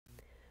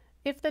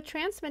If the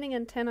transmitting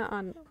antenna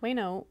on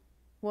Wayno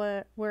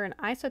were an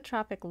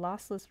isotropic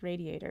lossless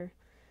radiator,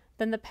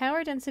 then the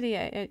power density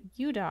at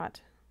U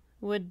dot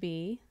would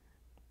be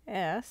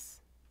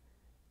S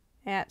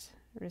at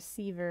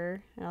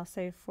receiver, and I'll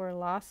say for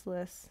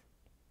lossless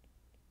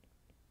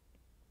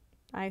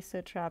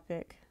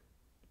isotropic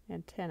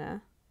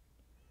antenna,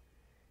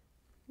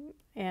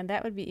 and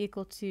that would be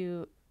equal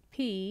to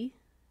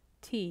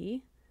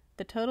PT,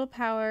 the total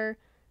power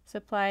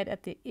supplied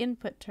at the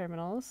input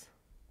terminals,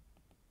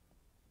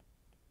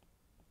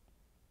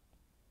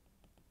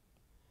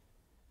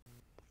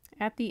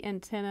 at the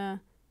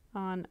antenna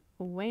on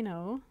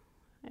Wayno,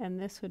 and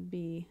this would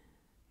be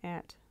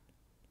at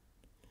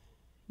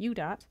U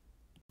dot.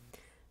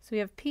 So we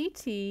have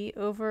PT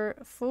over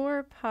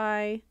 4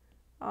 pi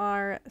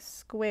r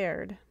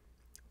squared.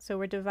 So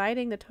we're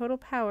dividing the total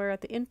power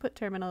at the input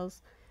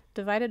terminals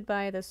divided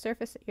by the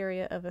surface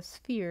area of a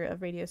sphere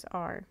of radius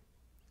r.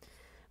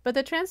 But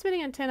the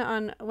transmitting antenna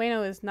on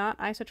Wayno is not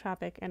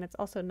isotropic, and it's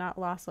also not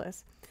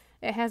lossless.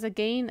 It has a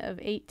gain of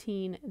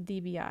 18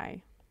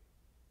 dBi.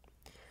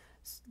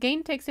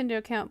 Gain takes into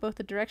account both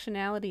the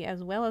directionality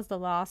as well as the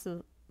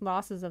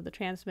losses of the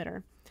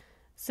transmitter.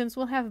 Since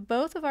we'll have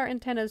both of our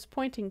antennas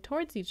pointing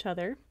towards each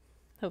other,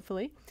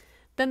 hopefully,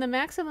 then the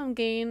maximum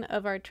gain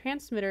of our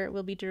transmitter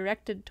will be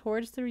directed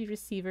towards the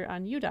receiver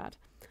on U dot.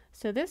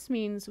 So this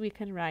means we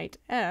can write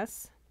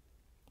S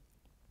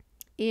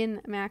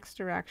in max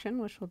direction,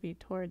 which will be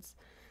towards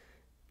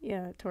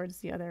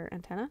the other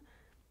antenna,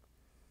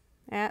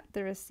 at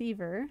the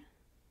receiver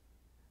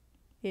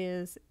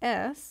is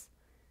S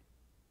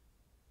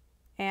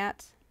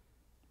at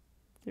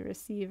the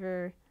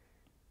receiver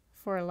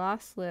for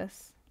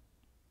lossless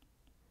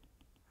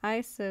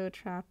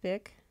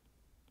isotropic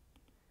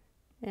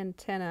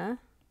antenna.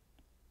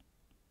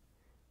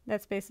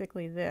 That's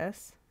basically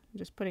this. I'm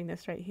just putting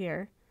this right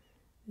here.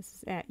 This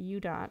is at U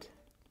dot.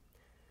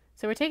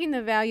 So we're taking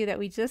the value that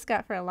we just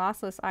got for a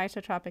lossless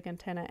isotropic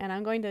antenna, and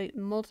I'm going to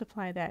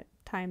multiply that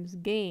times the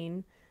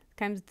gain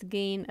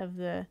of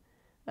the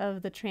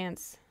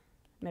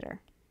transmitter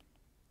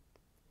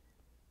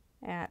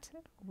at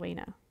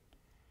Wayno.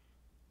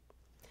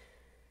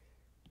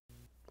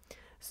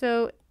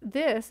 So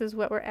this is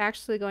what we're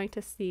actually going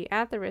to see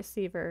at the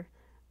receiver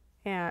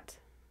at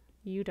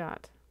U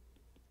dot.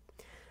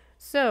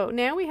 So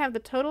now we have the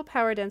total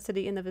power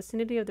density in the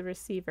vicinity of the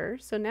receiver.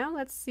 So now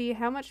let's see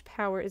how much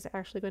power is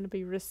actually going to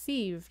be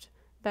received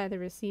by the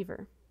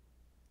receiver.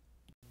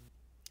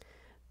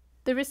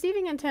 The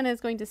receiving antenna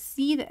is going to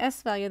see the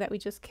S value that we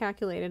just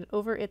calculated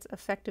over its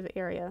effective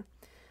area.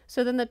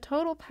 So then the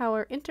total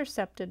power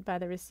intercepted by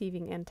the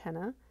receiving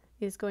antenna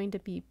is going to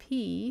be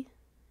P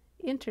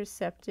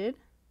intercepted,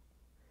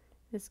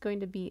 is going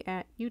to be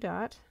at U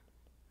dot,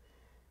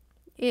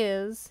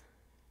 is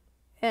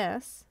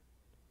S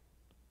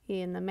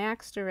in the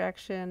max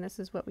direction, this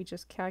is what we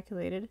just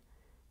calculated,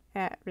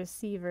 at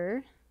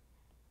receiver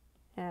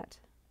at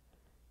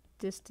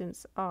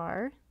distance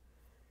r,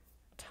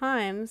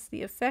 times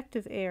the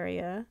effective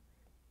area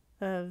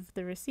of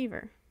the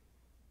receiver.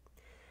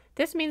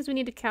 This means we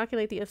need to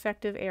calculate the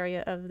effective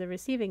area of the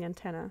receiving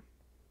antenna.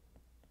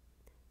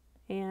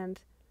 And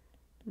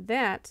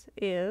that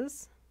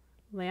is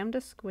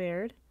lambda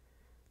squared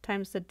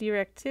times the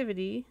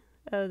directivity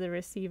of the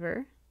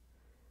receiver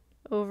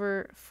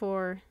over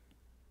 4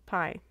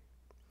 pi.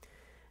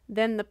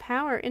 Then the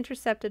power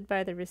intercepted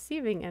by the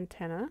receiving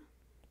antenna,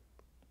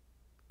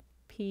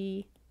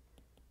 P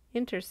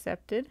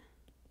intercepted,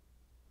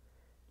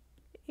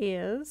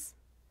 is,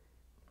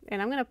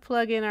 and I'm going to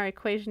plug in our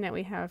equation that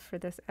we have for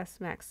this S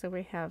max. So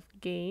we have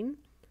gain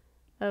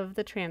of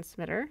the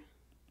transmitter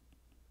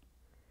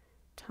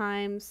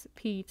times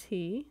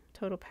PT,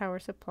 total power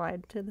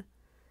supplied to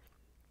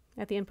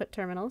at the input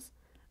terminals,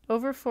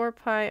 over 4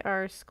 pi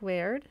r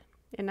squared,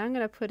 and I'm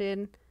going to put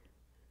in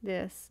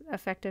this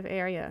effective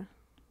area,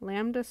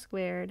 lambda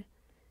squared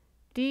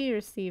d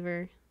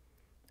receiver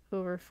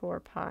over 4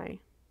 pi.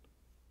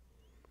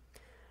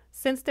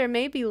 Since there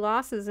may be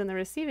losses in the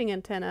receiving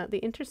antenna, the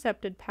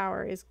intercepted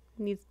power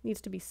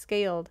needs to be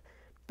scaled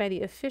by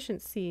the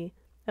efficiency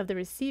of the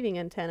receiving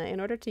antenna in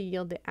order to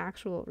yield the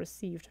actual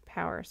received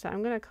power. So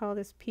I'm going to call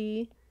this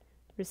P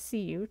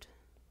received,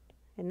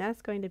 and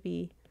that's going to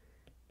be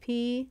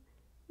P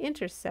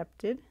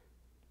intercepted,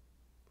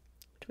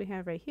 which we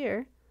have right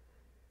here,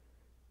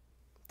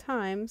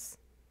 times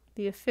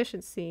the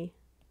efficiency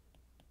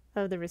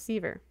of the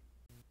receiver.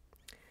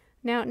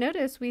 Now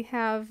notice we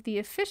have the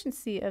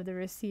efficiency of the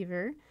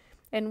receiver,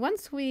 and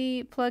once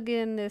we plug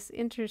in this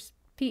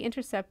P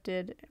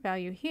intercepted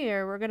value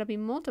here, we're going to be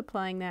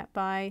multiplying that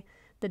by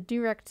the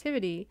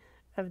directivity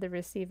of the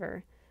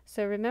receiver.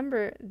 So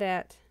remember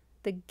that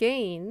the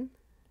gain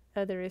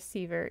of the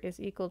receiver is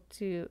equal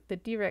to the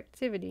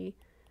directivity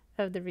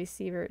of the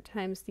receiver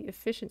times the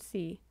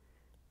efficiency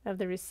of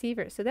the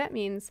receiver. So that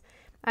means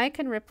I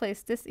can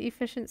replace this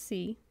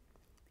efficiency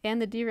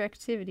and the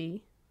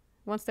directivity.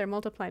 Once they're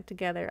multiplied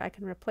together, I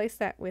can replace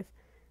that with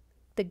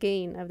the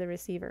gain of the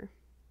receiver.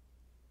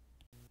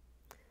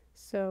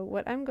 So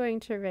what I'm going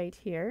to write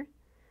here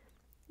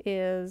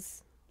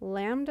is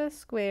lambda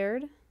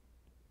squared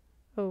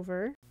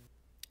over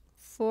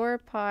 4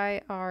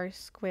 pi r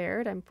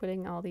squared. I'm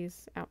putting all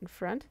these out in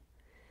front.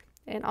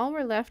 And all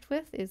we're left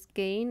with is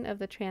gain of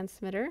the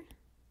transmitter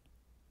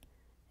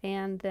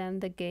and then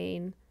the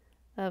gain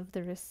of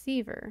the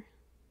receiver.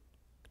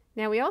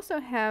 Now we also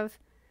have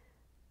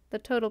the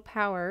total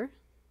power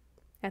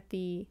at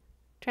the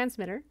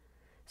transmitter,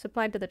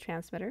 supplied to the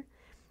transmitter.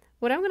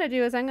 What I'm going to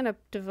do is I'm going to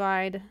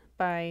divide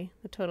by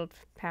the total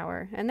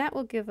power, and that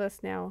will give us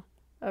now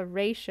a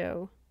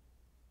ratio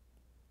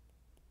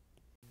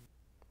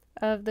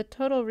of the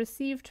total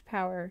received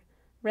power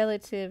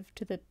relative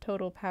to the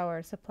total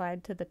power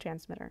supplied to the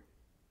transmitter.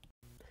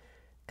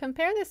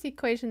 Compare this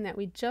equation that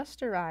we just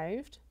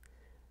derived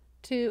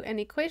to an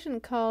equation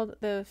called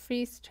the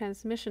Friis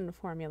transmission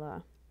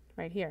formula,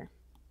 right here.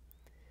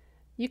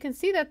 You can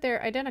see that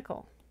they're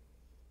identical.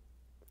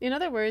 In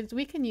other words,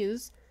 we can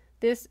use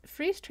this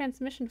Friis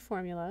transmission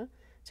formula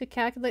to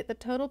calculate the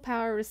total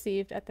power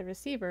received at the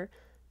receiver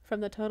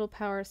from the total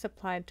power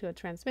supplied to a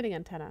transmitting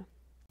antenna.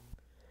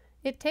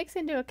 It takes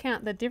into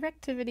account the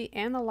directivity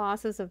and the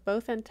losses of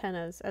both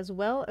antennas, as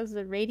well as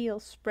the radial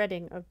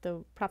spreading of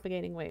the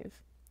propagating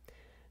wave.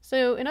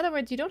 So, in other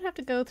words, you don't have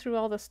to go through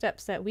all the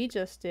steps that we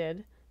just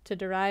did to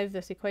derive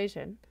this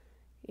equation.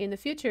 In the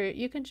future,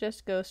 you can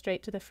just go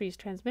straight to the Friis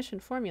transmission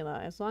formula,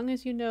 as long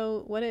as you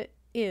know what it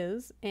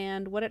is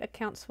and what it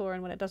accounts for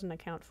and what it doesn't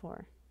account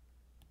for.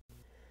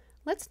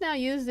 Let's now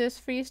use this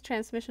Friis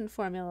transmission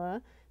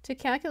formula to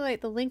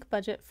calculate the link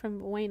budget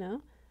from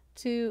Ueno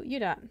to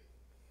UDOT.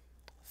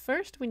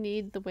 First, we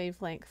need the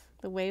wavelength.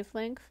 The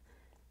wavelength,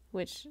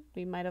 which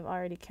we might have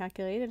already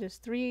calculated, is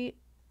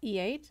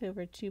 3E8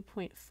 over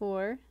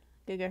 2.4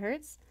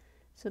 gigahertz.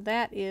 So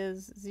that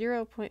is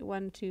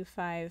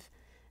 0.125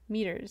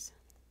 meters.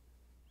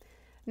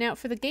 Now,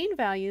 for the gain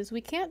values, we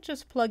can't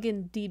just plug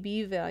in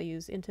dB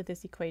values into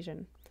this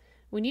equation.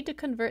 We need to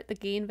convert the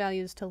gain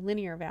values to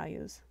linear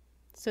values.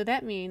 So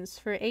that means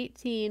for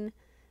 18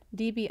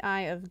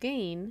 dBi of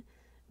gain,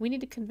 we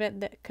need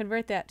to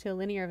convert that to a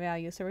linear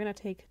value. So we're going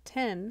to take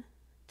 10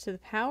 to the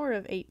power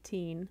of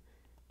 18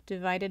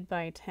 divided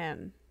by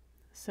 10.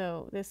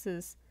 So this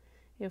is,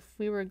 if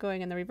we were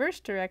going in the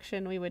reverse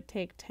direction, we would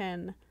take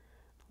 10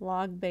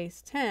 log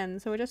base 10.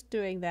 So we're just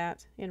doing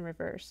that in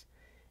reverse.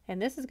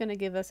 And this is going to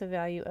give us a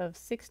value of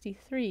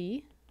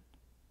 63,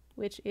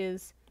 which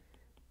is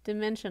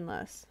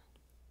dimensionless.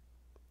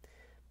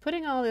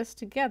 Putting all this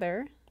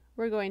together,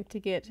 we're going to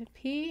get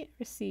P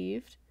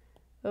received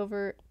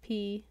over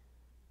PT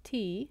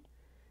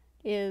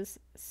is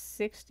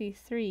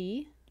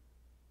 63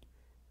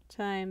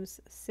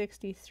 times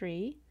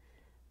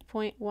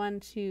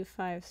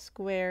 63.125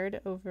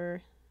 squared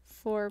over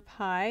 4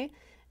 pi,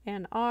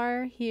 and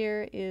R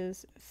here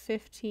is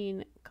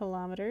 15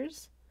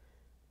 kilometers.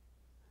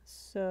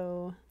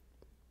 So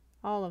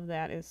all of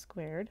that is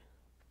squared.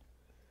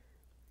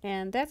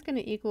 And that's going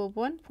to equal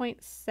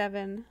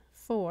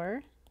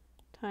 1.74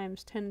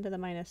 times 10 to the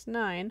minus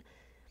 9,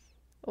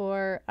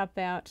 or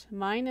about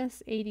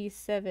minus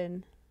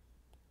 87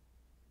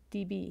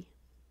 dB.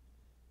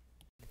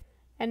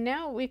 And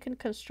now we can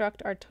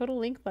construct our total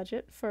link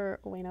budget for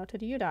Ueno to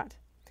UDOT.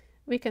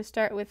 We can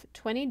start with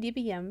 20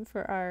 dBm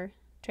for our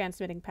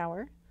transmitting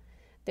power.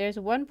 There's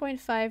 1.5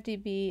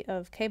 dB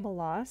of cable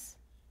loss.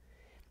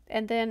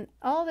 And then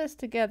all this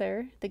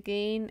together, the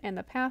gain and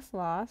the path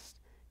loss,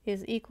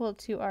 is equal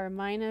to our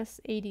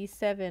minus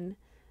 87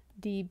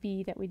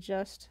 dB that we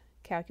just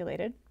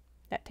calculated.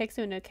 That takes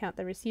into account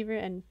the receiver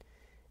and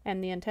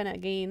the antenna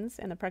gains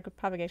and the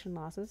propagation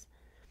losses.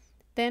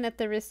 Then at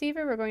the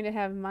receiver, we're going to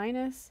have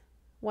minus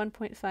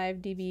 1.5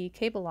 dB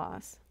cable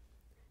loss.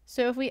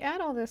 So if we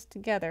add all this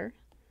together,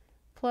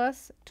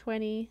 plus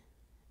 20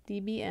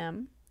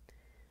 dBm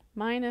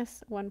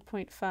minus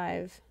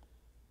 1.5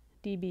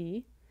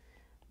 dB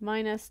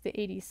minus the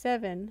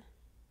 87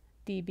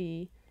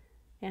 dB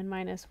and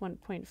minus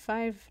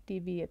 1.5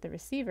 dB at the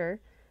receiver,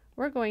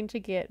 we're going to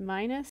get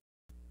minus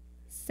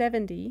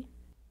 70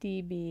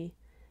 dBm.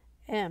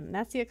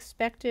 That's the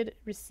expected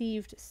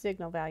received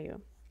signal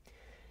value.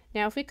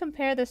 Now if we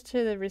compare this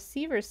to the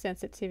receiver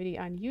sensitivity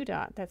on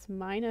UDOT, that's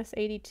minus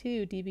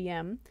 82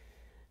 dBm,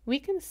 we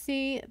can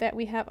see that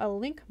we have a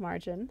link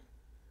margin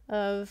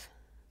of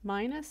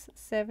minus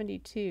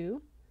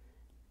 72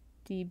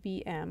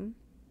 dBm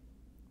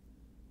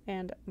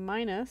and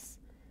minus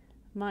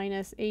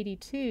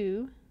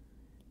 82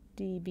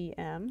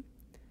 dBm,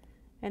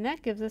 and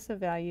that gives us a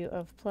value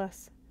of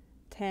plus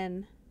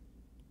 10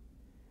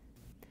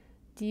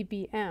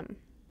 dBm.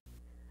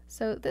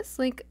 So this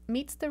link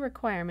meets the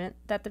requirement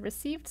that the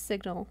received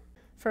signal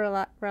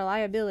for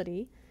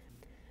reliability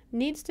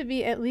needs to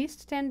be at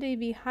least 10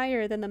 dB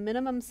higher than the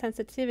minimum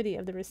sensitivity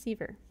of the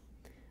receiver.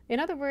 In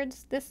other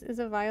words, this is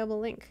a viable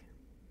link.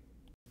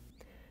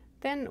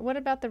 Then what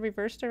about the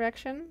reverse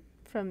direction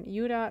from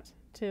UDOT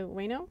to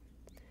Ueno?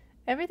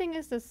 Everything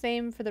is the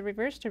same for the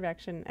reverse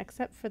direction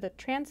except for the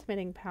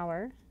transmitting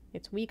power,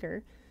 it's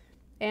weaker,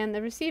 and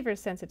the receiver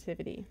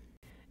sensitivity,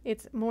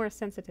 it's more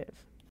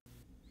sensitive.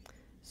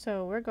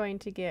 So we're going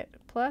to get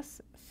plus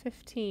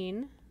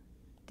 15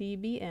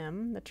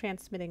 dBm, the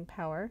transmitting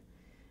power,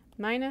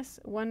 minus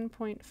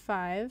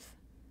 1.5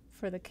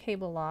 for the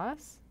cable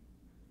loss,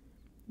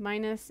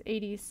 minus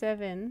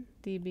 87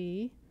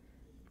 dB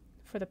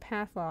for the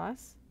path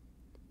loss,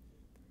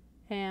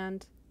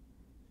 and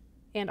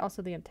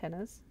also the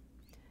antennas,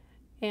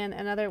 and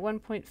another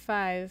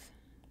 1.5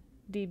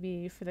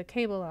 dB for the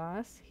cable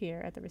loss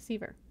here at the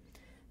receiver.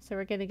 So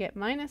we're going to get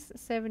minus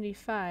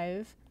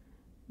 75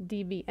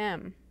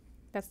 dBm.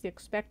 That's the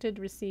expected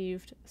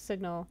received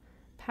signal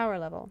power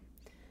level.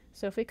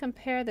 So if we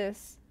compare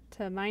this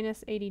to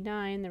minus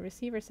 89, the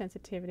receiver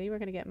sensitivity, we're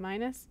going to get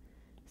minus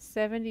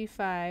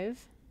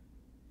 75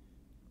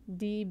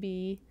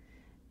 dB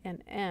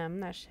and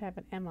M, that should have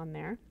an M on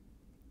there,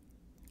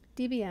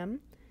 dBm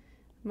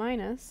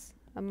minus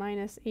a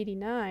minus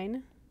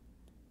 89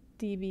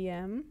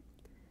 dBm,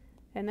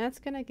 and that's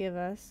going to give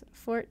us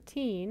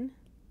 14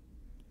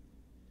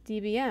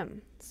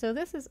 dBm. So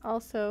this is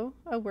also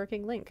a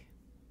working link.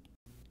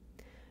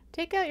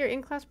 Take out your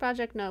in-class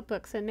project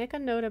notebooks and make a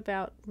note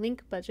about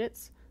link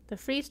budgets, the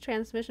freeze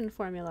transmission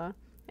formula,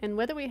 and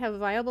whether we have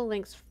viable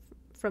links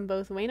from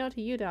both Wayno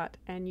to UDOT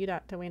and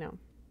UDOT to Wayno.